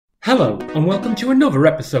Hello, and welcome to another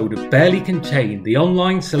episode of Barely Contained, the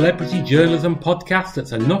online celebrity journalism podcast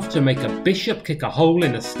that's enough to make a bishop kick a hole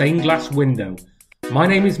in a stained glass window. My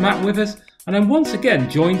name is Matt Withers, and I'm once again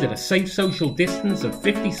joined at a safe social distance of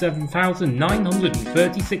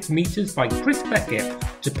 57,936 metres by Chris Beckett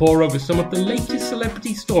to pore over some of the latest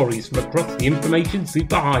celebrity stories from across the information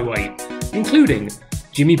superhighway, including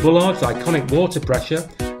Jimmy Bullard's iconic water pressure,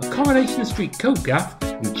 a Coronation Street coat gaffe,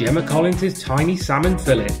 and Gemma Collins' tiny salmon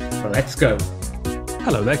fillet. So let's go.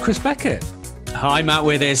 Hello there, Chris Beckett. Hi, Matt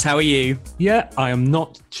Withers. How are you? Yeah, I am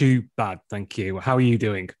not too bad, thank you. How are you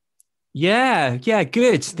doing? Yeah,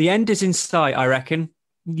 good. The end is in sight, I reckon.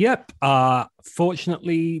 Yep.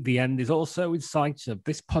 Fortunately, the end is also in sight of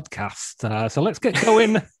this podcast. So let's get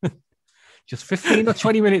going. Just 15 or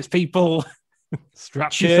 20 minutes, people.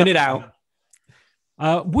 Churn it out.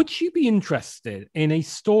 Would you be interested in a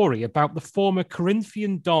story about the former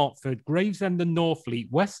Corinthian, Dartford, Gravesend and Northfleet,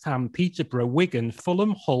 West Ham, Peterborough, Wigan,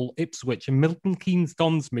 Fulham, Hull, Ipswich and Milton Keynes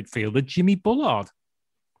Dons midfielder Jimmy Bullard?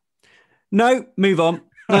 No, move on.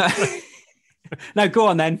 No, go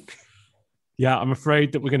on then. Yeah, I'm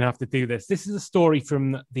afraid that we're going to have to do this. This is a story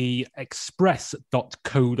from the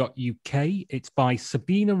express.co.uk. It's by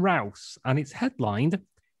Sabina Rouse and it's headlined,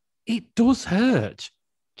 "It Does Hurt.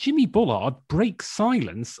 Jimmy Bullard breaks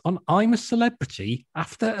silence on I'm a Celebrity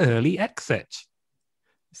after early exit."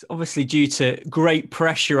 It's obviously due to great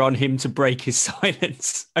pressure on him to break his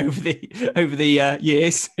silence over the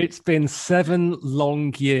years. It's been 7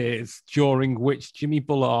 long years during which Jimmy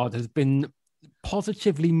Bullard has been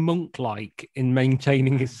positively monk-like in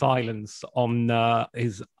maintaining his silence on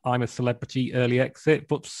his I'm a Celebrity early exit,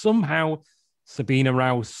 but somehow Sabina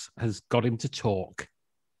Rouse has got him to talk.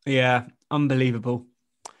 Yeah, unbelievable.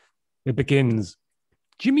 It begins.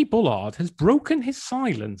 Jimmy Bullard has broken his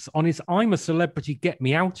silence on his I'm a Celebrity Get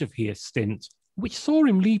Me Out of Here stint, which saw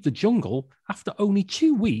him leave the jungle after only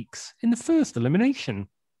 2 weeks in the first elimination.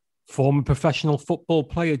 Former professional football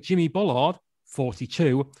player Jimmy Bullard,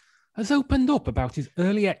 42, has opened up about his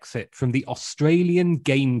early exit from the Australian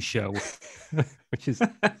game show, which is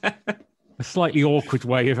a slightly awkward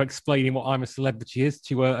way of explaining what I'm a Celebrity is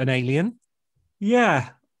to an alien.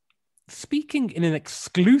 Yeah. Speaking in an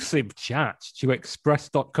exclusive chat to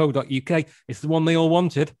express.co.uk, it's the one they all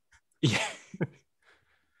wanted. Yeah.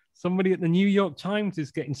 Somebody at the New York Times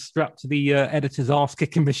is getting strapped to the editor's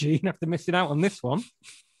arse-kicking machine after missing out on this one.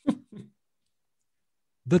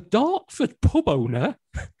 The Dartford pub owner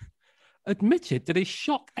admitted that his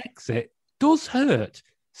shock exit does hurt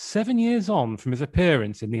 7 years on from his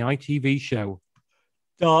appearance in the ITV show.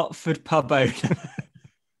 Dartford pub owner.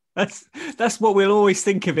 That's what we'll always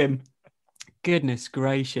think of him. Goodness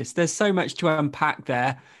gracious. There's so much to unpack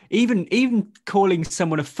there. Even calling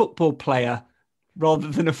someone a football player rather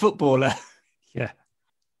than a footballer. Yeah.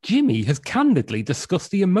 Jimmy has candidly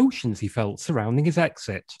discussed the emotions he felt surrounding his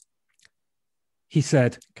exit. He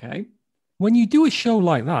said, "Okay, when you do a show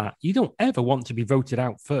like that, you don't ever want to be voted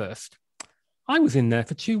out first. I was in there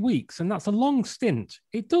for 2 weeks and that's a long stint.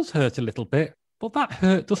 It does hurt a little bit, but that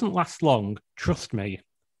hurt doesn't last long. Trust me."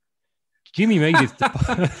 Jimmy made his...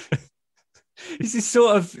 This is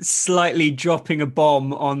sort of slightly dropping a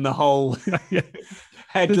bomb on the whole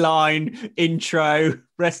headline, intro,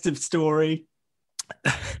 rest of story.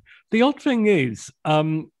 The odd thing is,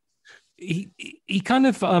 he kind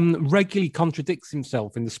of regularly contradicts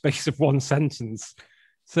himself in the space of one sentence.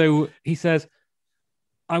 So he says,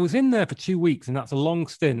 I was in there for 2 weeks and that's a long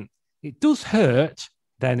stint. It does hurt.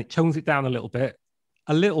 Then it tones it down a little bit,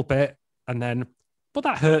 and then, but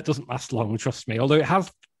that hurt doesn't last long, trust me. Although it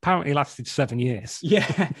has apparently lasted 7 years.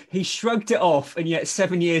 Yeah, he shrugged it off, and yet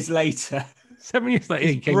 7 years later... 7 years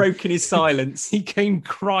later, he's broken his silence. He came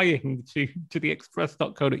crying to the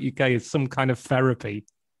express.co.uk as some kind of therapy,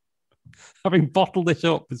 having bottled it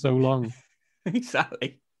up for so long.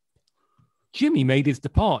 Exactly. Jimmy made his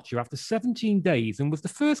departure after 17 days and was the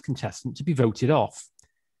first contestant to be voted off.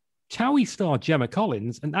 Towie star Gemma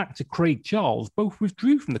Collins and actor Craig Charles both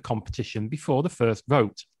withdrew from the competition before the first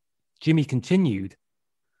vote. Jimmy continued,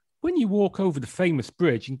 "When you walk over the famous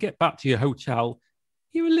bridge and get back to your hotel,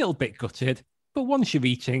 you're a little bit gutted, but once you're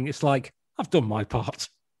eating, it's like, I've done my part."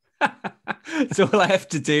 That's all I have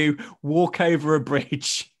to do, walk over a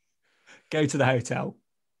bridge, go to the hotel.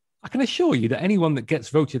 I can assure you that anyone that gets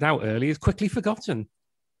voted out early is quickly forgotten.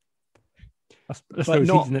 I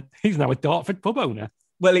suppose he's now a Dartford pub owner.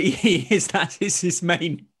 Well, he is. That is his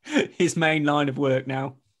main line of work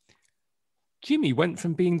now. Jimmy went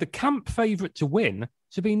from being the camp favourite to win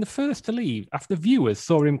to being the first to leave after viewers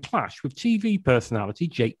saw him clash with TV personality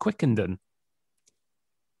Jake Quickenden.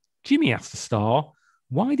 Jimmy asked the star,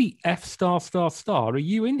 Why the F star star star are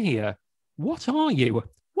you in here? What are you?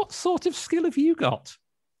 What sort of skill have you got?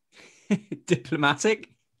 Diplomatic.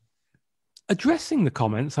 Addressing the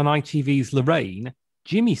comments on ITV's Lorraine,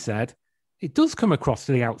 Jimmy said, "It does come across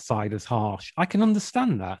to the outside as harsh. I can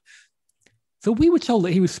understand that." So we were told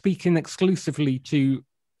that he was speaking exclusively to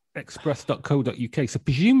express.co.uk. So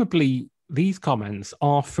presumably these comments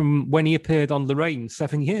are from when he appeared on Lorraine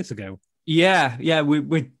 7 years ago. Yeah,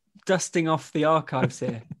 we're dusting off the archives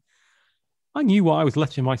here. I knew what I was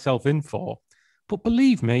letting myself in for. But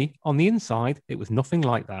believe me, on the inside, it was nothing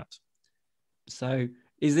like that. So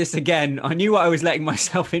is this again? I knew what I was letting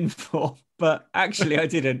myself in for, but actually I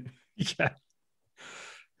didn't. Yeah.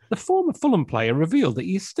 The former Fulham player revealed that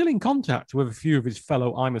he is still in contact with a few of his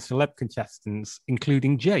fellow I'm a Celeb contestants,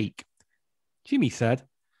 including Jake. Jimmy said,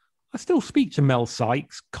 "I still speak to Mel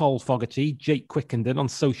Sykes, Cole Fogarty, Jake Quickenden on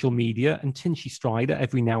social media and Tinchy Strider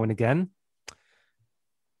every now and again."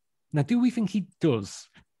 Now, do we think he does?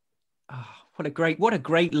 Oh, what a great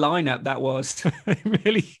lineup that was.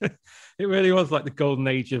 It really was like the golden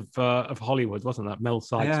age of Hollywood, wasn't that? Mel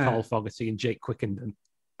Sykes, Cole Fogarty and Jake Quickenden.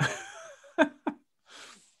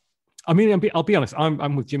 I mean, I'll be honest,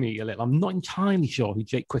 I'm with Jimmy a little. I'm not entirely sure who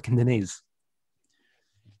Jake Quickenden is.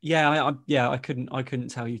 Yeah, I couldn't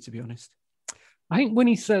tell you, to be honest. I think when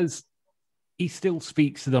he says he still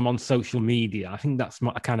speaks to them on social media, I think that's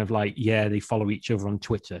kind of like, yeah, they follow each other on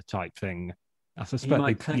Twitter type thing. I suspect he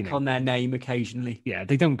might click on their name occasionally. Yeah,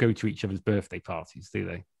 they don't go to each other's birthday parties, do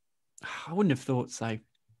they? I wouldn't have thought so.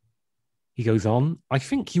 He goes on, "I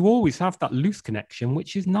think you always have that loose connection,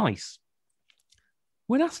 which is nice."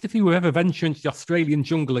 When asked if he would ever venture into the Australian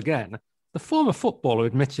jungle again, the former footballer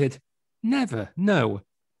admitted, "Never, no.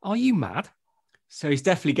 Are you mad?" So he's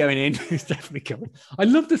definitely going in. He's definitely going. I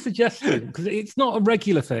love the suggestion because it's not a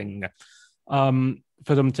regular thing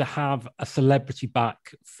for them to have a celebrity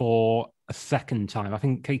back for a second time. I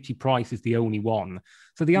think Katie Price is the only one.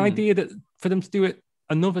 So the idea that for them to do it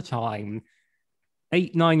another time,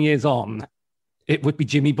 8-9 years on, it would be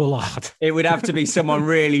Jimmy Bullard. It would have to be someone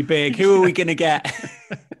really big. Who are we going to get?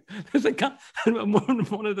 There's a guy, and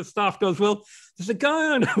one of the staff goes, "Well, there's a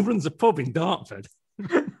guy who runs a pub in Dartford."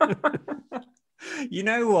 You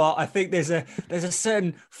know what? I think there's a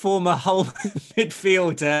certain former Hull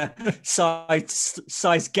midfielder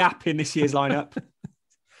size gap in this year's lineup.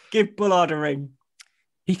 Give Bullard a ring.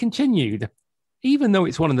 He continued, "Even though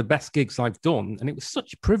it's one of the best gigs I've done, and it was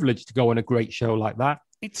such a privilege to go on a great show like that,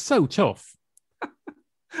 it's so tough."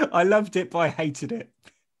 I loved it, but I hated it.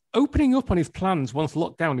 Opening up on his plans once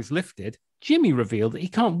lockdown is lifted, Jimmy revealed that he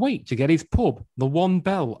can't wait to get his pub, the One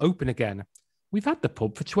Bell, open again. "We've had the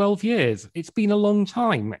pub for 12 years. It's been a long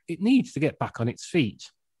time. It needs to get back on its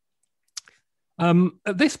feet."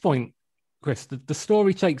 At this point, Chris, the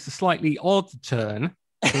story takes a slightly odd turn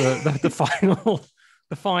for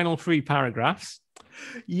the final 3 paragraphs.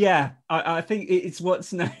 Yeah, I think it's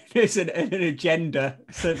what's known as an agenda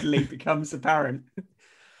suddenly becomes apparent.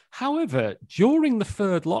 However, during the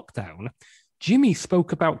 3rd lockdown, Jimmy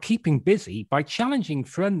spoke about keeping busy by challenging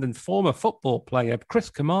friend and former football player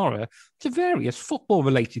Chris Kamara to various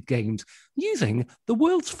football-related games using the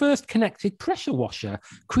world's first connected pressure washer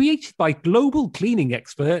created by global cleaning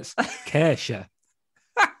experts, Kershaw.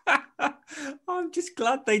 I'm just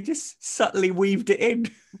glad they just subtly weaved it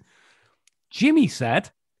in. Jimmy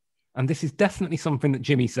said, and this is definitely something that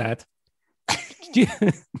Jimmy said,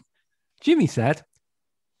 Jimmy said,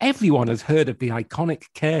 "Everyone has heard of the iconic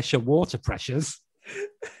Kershaw water pressures."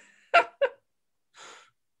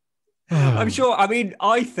 I'm sure. I mean,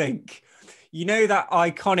 I think, you know, that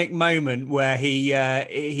iconic moment where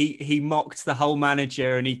he mocked the whole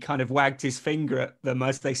manager and he kind of wagged his finger at them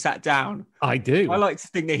as they sat down. I do. I like to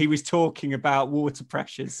think that he was talking about water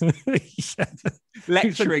pressures,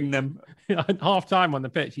 lecturing them. At half time on the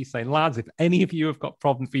pitch, he's saying, "Lads, if any of you have got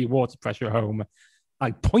problems for your water pressure at home, I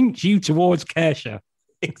point you towards Kershaw."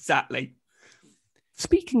 Exactly.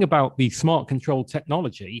 Speaking about the smart control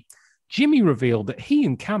technology, Jimmy revealed that he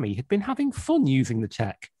and Cammy had been having fun using the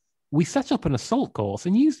tech. "We set up an assault course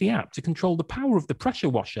and used the app to control the power of the pressure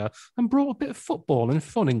washer and brought a bit of football and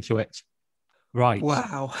fun into it." Right.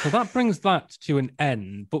 Wow. So that brings that to an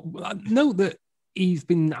end. But note that he's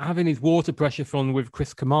been having his water pressure fun with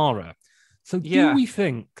Chris Kamara. So do we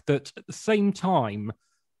think that at the same time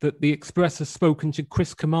that the Express has spoken to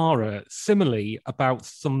Chris Kamara similarly about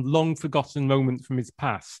some long forgotten moments from his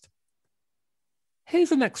past? Here's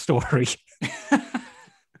the next story.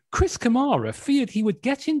 Chris Kamara feared he would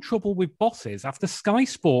get in trouble with bosses after Sky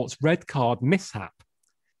Sports' red card mishap.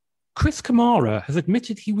 Chris Kamara has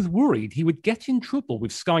admitted he was worried he would get in trouble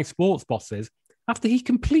with Sky Sports bosses after he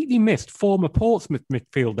completely missed former Portsmouth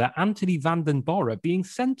midfielder Anthony van den Borre being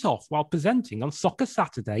sent off while presenting on Soccer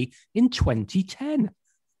Saturday in 2010.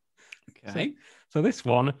 Okay. So this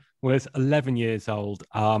one was 11 years old.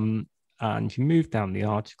 And you move down the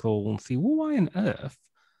article and see, why on earth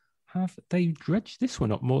have they dredged this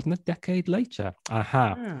one up more than a decade later?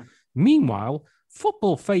 Aha. Yeah. Meanwhile,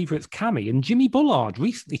 football favourites Cammy and Jimmy Bullard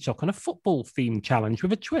recently took on a football-themed challenge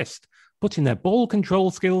with a twist, putting their ball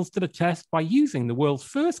control skills to the test by using the world's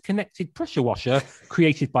first connected pressure washer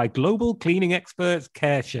created by global cleaning experts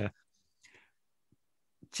Kershaw.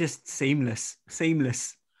 Just seamless.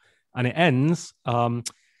 And it ends,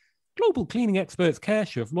 global cleaning experts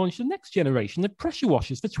Kershaw have launched the next generation of pressure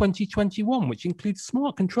washers for 2021, which includes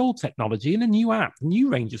smart control technology and a new app. A new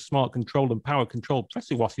range of smart control and power controlled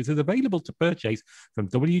pressure washers is available to purchase from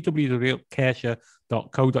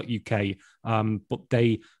www.kershaw.co.uk. But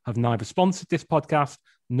they have neither sponsored this podcast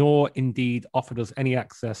nor indeed offered us any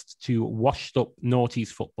access to washed up noughties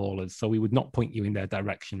footballers. So we would not point you in their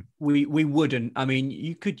direction. We wouldn't. I mean,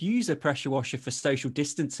 you could use a pressure washer for social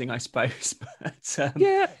distancing, I suppose. But it's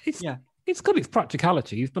got its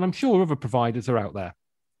practicalities, but I'm sure other providers are out there.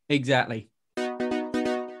 Exactly.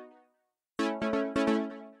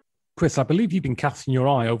 Chris, I believe you've been casting your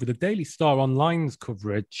eye over the Daily Star Online's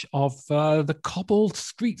coverage of the cobbled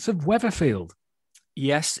streets of Weatherfield.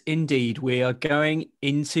 Yes, indeed. We are going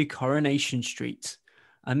into Coronation Street.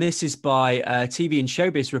 And this is by TV and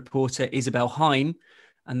showbiz reporter Isabel Heim.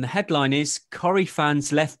 And the headline is, Corrie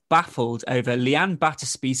fans left baffled over Leanne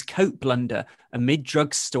Battersby's coat blunder amid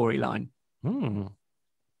drugs storyline.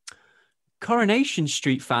 Coronation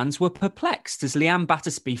Street fans were perplexed as Leanne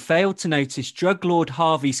Battersby failed to notice drug lord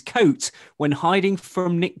Harvey's coat when hiding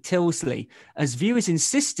from Nick Tilsley, as viewers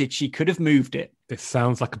insisted she could have moved it. This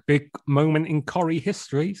sounds like a big moment in Corrie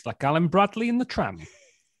history. It's like Alan Bradley and the Tram.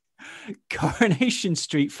 Coronation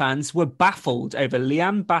Street fans were baffled over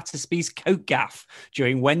Leanne Battersby's coat gaffe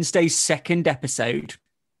during Wednesday's second episode.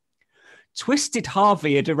 Twisted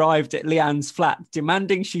Harvey had arrived at Leanne's flat,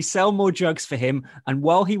 demanding she sell more drugs for him, and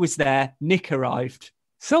while he was there, Nick arrived.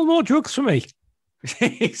 Sell more drugs for me.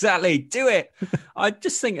 Exactly, do it. I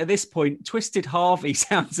just think at this point, Twisted Harvey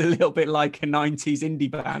sounds a little bit like a 90s indie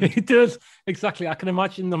band. It does, exactly. I can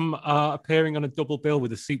imagine them appearing on a double bill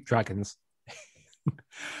with the Soup Dragons.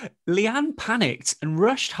 Leanne panicked and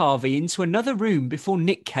rushed Harvey into another room before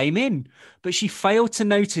Nick came in, but she failed to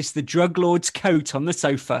notice the drug lord's coat on the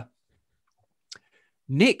sofa.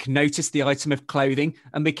 Nick noticed the item of clothing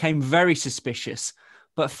and became very suspicious,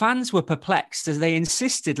 but fans were perplexed as they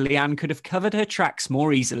insisted Leanne could have covered her tracks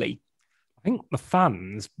more easily. I think the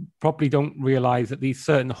fans probably don't realise that these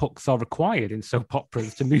certain hooks are required in soap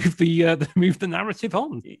operas to move the narrative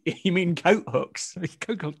on. You mean coat hooks?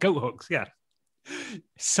 Coat hooks, yeah.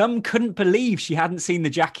 Some couldn't believe she hadn't seen the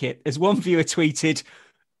jacket, as one viewer tweeted,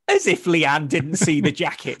 as if Leanne didn't see the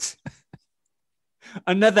jacket.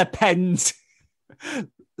 Another penned,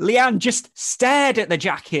 Leanne just stared at the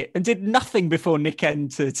jacket and did nothing before Nick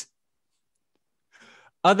entered.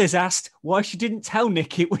 Others asked why she didn't tell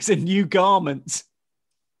Nick it was a new garment.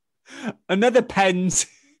 Another penned?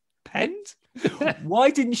 Why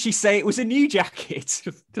didn't she say it was a new jacket?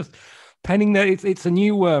 Just penning that it's a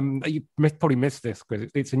new, you probably missed this,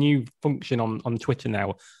 Chris. It's a new function on Twitter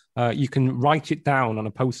now. You can write it down on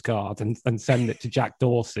a postcard and send it to Jack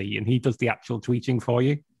Dorsey, and he does the actual tweeting for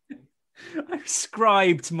you. I've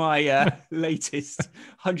scribed my latest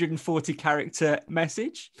 140 character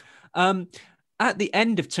message. At the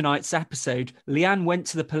end of tonight's episode, Leanne went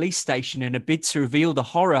to the police station in a bid to reveal the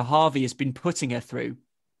horror Harvey has been putting her through.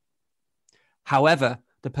 However,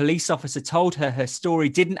 the police officer told her her story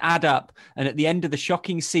didn't add up, and at the end of the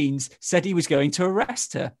shocking scenes said he was going to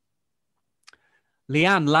arrest her.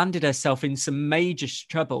 Leanne landed herself in some major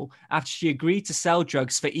trouble after she agreed to sell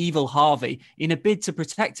drugs for evil Harvey in a bid to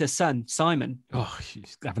protect her son, Simon. Oh,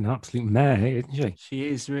 she's having an absolute mare, isn't she? She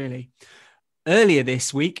is, really. Earlier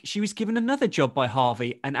this week, she was given another job by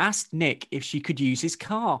Harvey and asked Nick if she could use his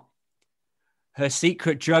car. Her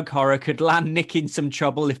secret drug horror could land Nick in some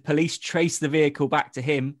trouble if police trace the vehicle back to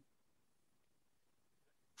him.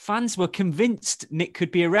 Fans were convinced Nick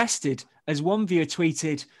could be arrested, as one viewer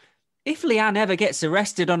tweeted, "If Leanne ever gets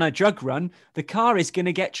arrested on a drug run, the car is going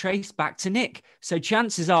to get traced back to Nick. So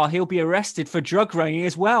chances are he'll be arrested for drug running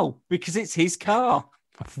as well, because it's his car."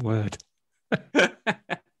 Word.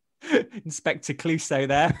 Inspector Clouseau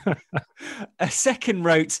there. A second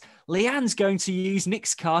wrote, "Leanne's going to use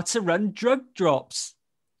Nick's car to run drug drops.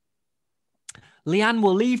 Leanne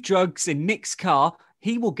will leave drugs in Nick's car.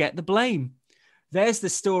 He will get the blame. There's the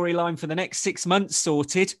storyline for the next 6 months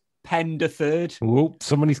sorted." Penned a third. Oh,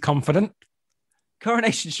 somebody's confident.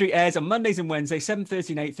 Coronation Street airs on Mondays and Wednesdays,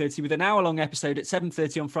 7:30 and 8:30, with an hour-long episode at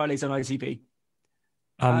 7:30 on Fridays on ITV.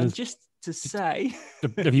 And just to say,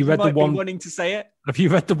 have you read the one? Wanting to say it? Have you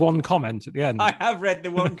read the one comment at the end? I have read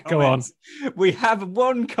the one comment. Go on. We have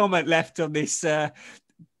one comment left on this Daily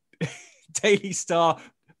Star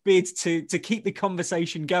bid to keep the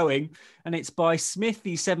conversation going, and it's by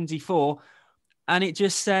Smithy74, and it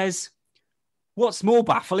just says, "What's more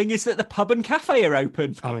baffling is that the pub and cafe are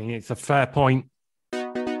open." I mean, it's a fair point.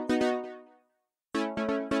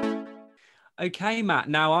 Okay, Matt.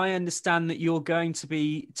 Now, I understand that you're going to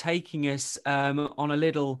be taking us on a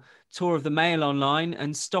little tour of the Mail Online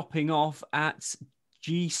and stopping off at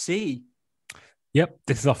GC. Yep,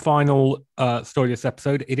 this is our final story this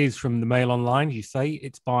episode. It is from the Mail Online, you say.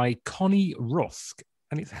 It's by Connie Rusk,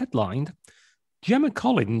 and it's headlined, Gemma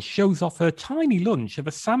Collins shows off her tiny lunch of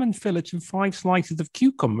a salmon fillet and 5 slices of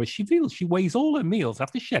cucumber. She feels she weighs all her meals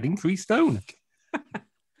after shedding 3 stone.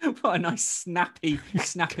 What a nice, snappy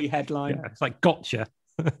headline. Yeah, it's like, gotcha.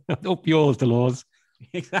 Up yours, Dolores.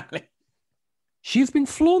 Exactly. She has been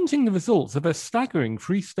flaunting the results of her staggering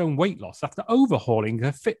 3 stone weight loss after overhauling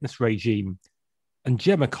her fitness regime. And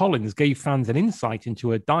Gemma Collins gave fans an insight into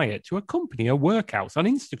her diet to accompany her workouts on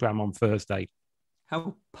Instagram on Thursday.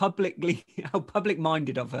 How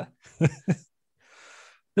public-minded of her.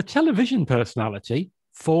 The television personality,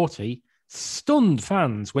 40, stunned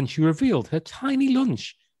fans when she revealed her tiny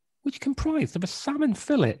lunch, which comprised of a salmon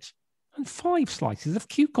fillet and 5 slices of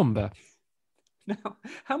cucumber. Now,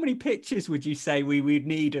 how many pictures would you say we would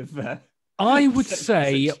need of I would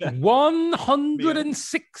say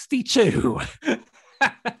 162.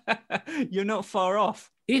 You're not far off.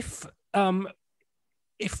 If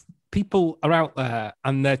people are out there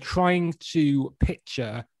and they're trying to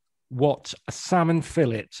picture what a salmon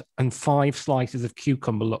fillet and 5 slices of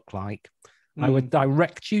cucumber look like, I would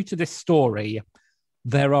direct you to this story.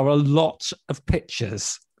 There are a lot of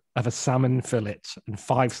pictures of a salmon fillet and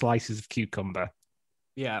 5 slices of cucumber.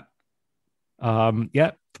 Yeah.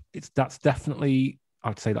 Yeah, that's definitely,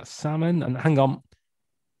 I'd say that's salmon. And hang on.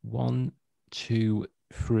 1, 2,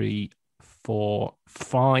 3, 4,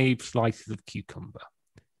 5 slices of cucumber.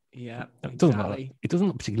 Yeah, it exactly. Doesn't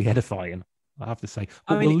look particularly edifying, I have to say.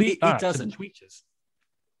 But I mean, we'll leave it doesn't. to the tweeters.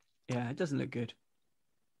 Yeah, it doesn't look good.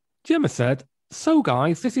 Gemma said, "So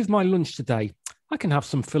guys, this is my lunch today. I can have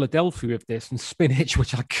some Philadelphia with this and spinach,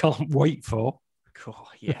 which I can't wait for." Oh,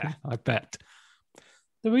 yeah. I bet.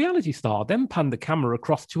 The reality star then panned the camera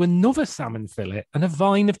across to another salmon fillet and a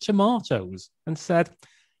vine of tomatoes and said,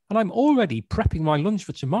 "And I'm already prepping my lunch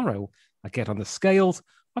for tomorrow. I get on the scales.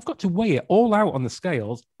 I've got to weigh it all out on the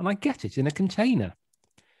scales, and I get it in a container."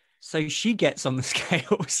 So she gets on the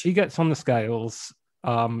scales. She gets on the scales.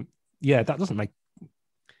 Yeah, that doesn't make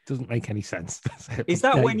any sense. Is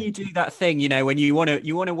that when you do that thing, when you want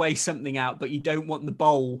to weigh something out, but you don't want the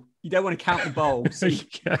bowl, you don't want to count the bowl, so you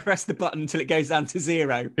press the button until it goes down to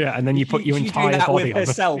 0. Yeah, and then you put your entire that body with on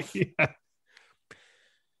herself. Yeah.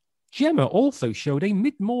 Gemma also showed a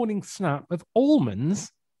mid-morning snap of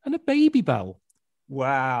almonds and a baby bell.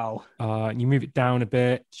 Wow. And you move it down a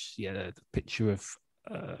bit. Yeah, the picture of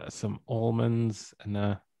some almonds and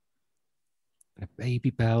a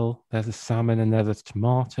baby bell. There's a salmon and there's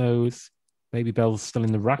tomatoes. Baby bell's still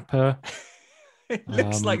in the wrapper. It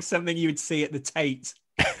looks like something you would see at the Tate.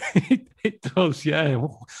 It does, yeah.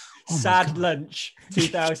 Oh, Sad lunch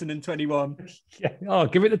 2021. Yeah. Oh,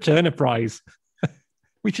 give it the Turner Prize.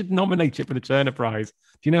 We should nominate it for the Turner Prize.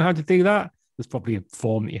 Do you know how to do that? There's probably a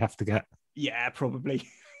form that you have to get. Yeah, probably.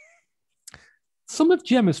 Some of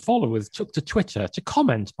Gemma's followers took to Twitter to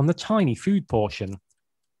comment on the tiny food portion.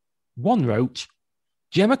 One wrote,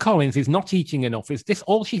 "Gemma Collins is not eating enough. Is this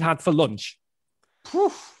all she had for lunch?"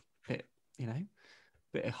 Poof.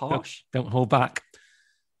 Bit harsh. Don't hold back.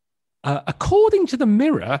 According to the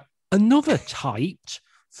Mirror, another typed.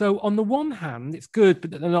 So on the one hand, it's good,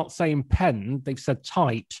 but they're not saying pen. They've said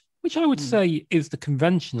typed, which I would say is the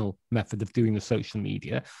conventional method of doing the social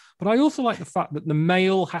media. But I also like the fact that the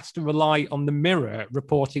Mail has to rely on the Mirror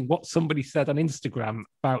reporting what somebody said on Instagram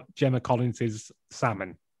about Gemma Collins's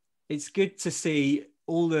salmon. It's good to see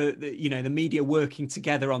all the media working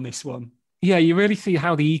together on this one. Yeah, you really see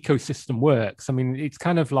how the ecosystem works. I mean, it's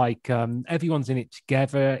kind of like everyone's in it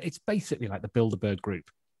together. It's basically like the Bilderberg Group.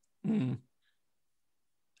 Mm.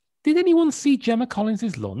 Did anyone see Gemma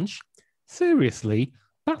Collins's lunch? Seriously,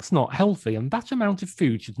 that's not healthy, and that amount of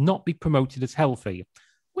food should not be promoted as healthy.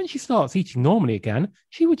 When she starts eating normally again,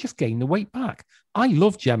 she would just gain the weight back. I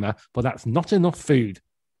love Gemma, but that's not enough food.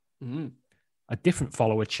 Mm. A different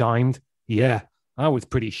follower chimed, "Yeah, I was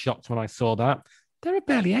pretty shocked when I saw that. There are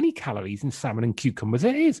barely any calories in salmon and cucumbers.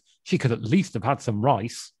 It is. She could at least have had some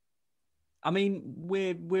rice. I mean,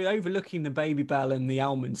 we're overlooking the Baby Bell and the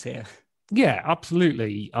almonds here. Yeah,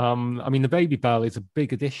 absolutely. I mean, the Baby Bell is a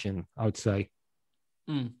big addition, I would say.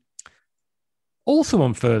 Mm. Also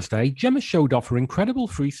on Thursday, Gemma showed off her incredible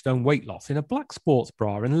freestone weight loss in a black sports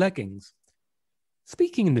bra and leggings.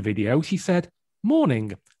 Speaking in the video, she said,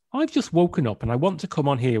 "Morning, I've just woken up and I want to come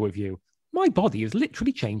on here with you. My body is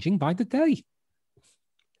literally changing by the day.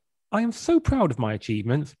 I am so proud of my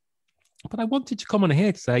achievements, but I wanted to come on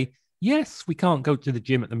here to say, yes, we can't go to the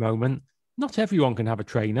gym at the moment. Not everyone can have a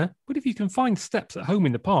trainer, but if you can find steps at home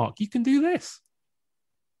in the park, you can do this."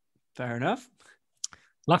 Fair enough.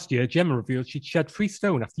 Last year, Gemma revealed she'd shed 3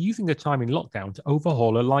 stone after using her time in lockdown to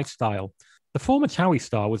overhaul her lifestyle. The former Towie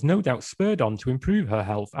star was no doubt spurred on to improve her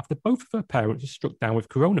health after both of her parents were struck down with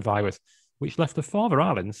coronavirus, which left her father,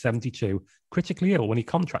 Alan, 72, critically ill when he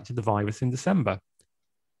contracted the virus in December.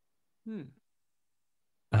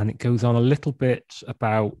 And it goes on a little bit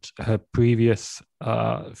about her previous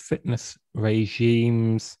fitness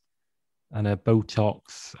regimes and her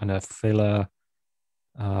Botox and her filler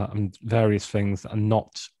and various things that are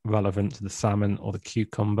not relevant to the salmon or the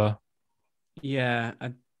cucumber. Yeah,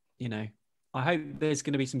 I hope there's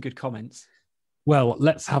going to be some good comments. Well,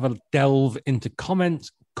 let's have a delve into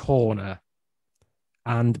comment corner.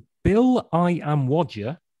 And Bill I Am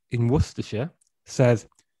Wodger in Worcestershire says,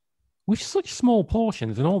 "With such small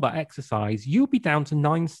portions and all that exercise, you'll be down to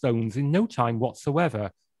 9 stones in no time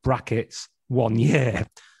whatsoever. Brackets, 1 year."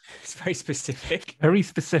 It's very specific. Very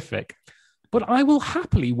specific. "But I will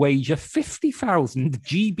happily wager 50,000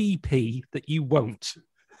 GBP that you won't."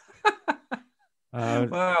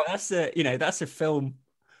 Wow, that's a film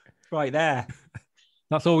right there.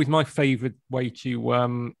 That's always my favourite way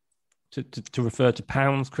to refer to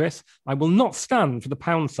pounds, Chris. I will not stand for the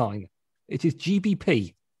pound sign. It is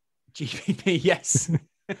GBP. GBP, yes.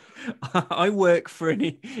 I work for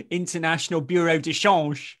an international bureau de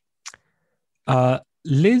change.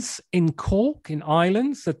 Liz in Cork in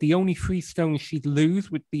Ireland said the only 3 stones she'd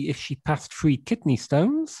lose would be if she passed 3 kidney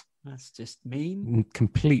stones. That's just mean.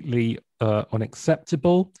 Completely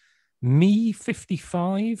unacceptable. Me,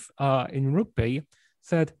 55, in Rugby,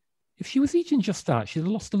 said if she was eating just that, she'd have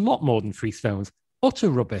lost a lot more than 3 stones. Utter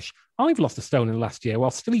rubbish. I've lost a stone in the last year while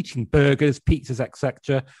still eating burgers, pizzas,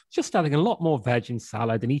 etc. Just adding a lot more veg and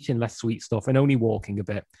salad and eating less sweet stuff and only walking a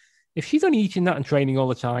bit. If she's only eating that and training all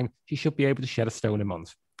the time, she should be able to shed a stone a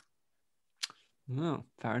month." Oh,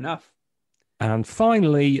 fair enough. And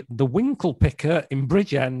finally, the Winkle Picker in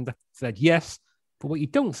Bridgend said yes, but what you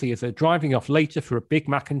don't see is her driving off later for a Big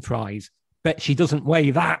Mac and fries. Bet she doesn't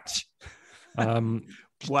weigh that.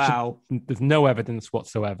 Wow. There's no evidence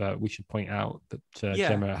whatsoever. We should point out that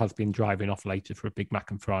Gemma has been driving off later for a Big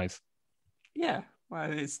Mac and fries. Yeah,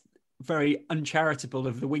 well, it's very uncharitable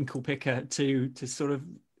of the Winkle Picker to sort of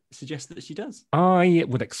suggest that she does. I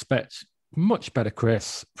would expect much better,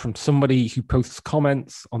 Chris, from somebody who posts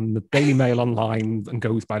comments on the Daily Mail online and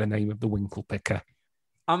goes by the name of the Winkle Picker.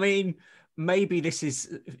 I mean, maybe this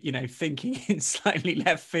is, thinking in slightly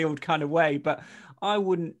left field kind of way, but I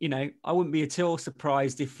wouldn't be at all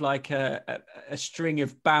surprised if like a string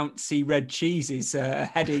of bouncy red cheeses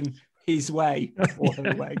heading his way or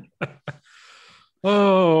her way.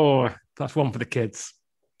 Oh, that's one for the kids.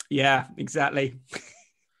 Yeah, exactly.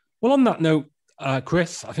 Well, on that note,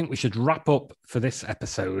 Chris, I think we should wrap up for this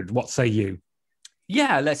episode. What say you?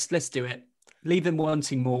 Yeah, let's do it. Leave them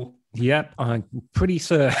wanting more. Yep, I'm pretty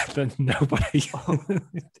certain nobody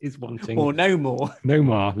is wanting. Or no more. No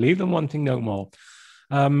more. Leave them wanting no more.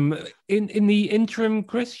 In the interim,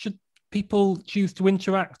 Chris, should people choose to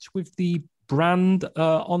interact with the brand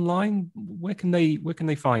online? Where can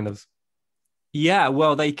they find us? Yeah,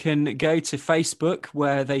 well, they can go to Facebook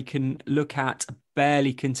where they can look at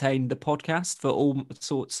Barely Contained the podcast for all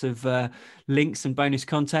sorts of links and bonus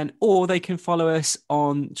content, or they can follow us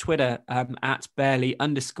on Twitter at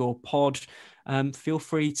barely_pod. Feel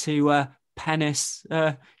free to pen us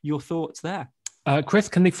your thoughts there. Chris,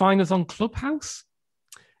 can they find us on Clubhouse?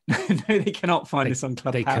 No, they cannot find us on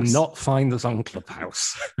Clubhouse. They cannot find us on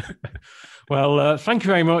Clubhouse. Well, thank you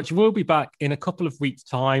very much. We'll be back in a couple of weeks'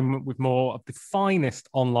 time with more of the finest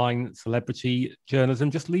online celebrity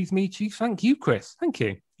journalism. Just leaves me to thank you, Chris. Thank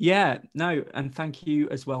you. Yeah, no, and thank you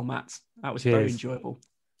as well, Matt. That was very enjoyable.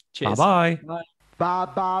 Cheers. Bye-bye. Bye.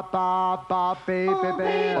 Ba ba ba ba baby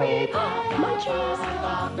bell. My cheese.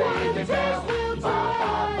 Ba baby bell.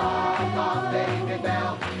 Ba baby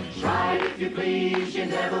bell. Try it if you please, you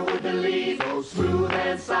never would believe. So smooth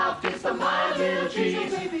and soft is the mild little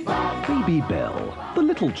cheese. Baby Bell, the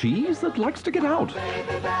little cheese that likes to get out.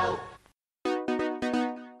 Baby bell.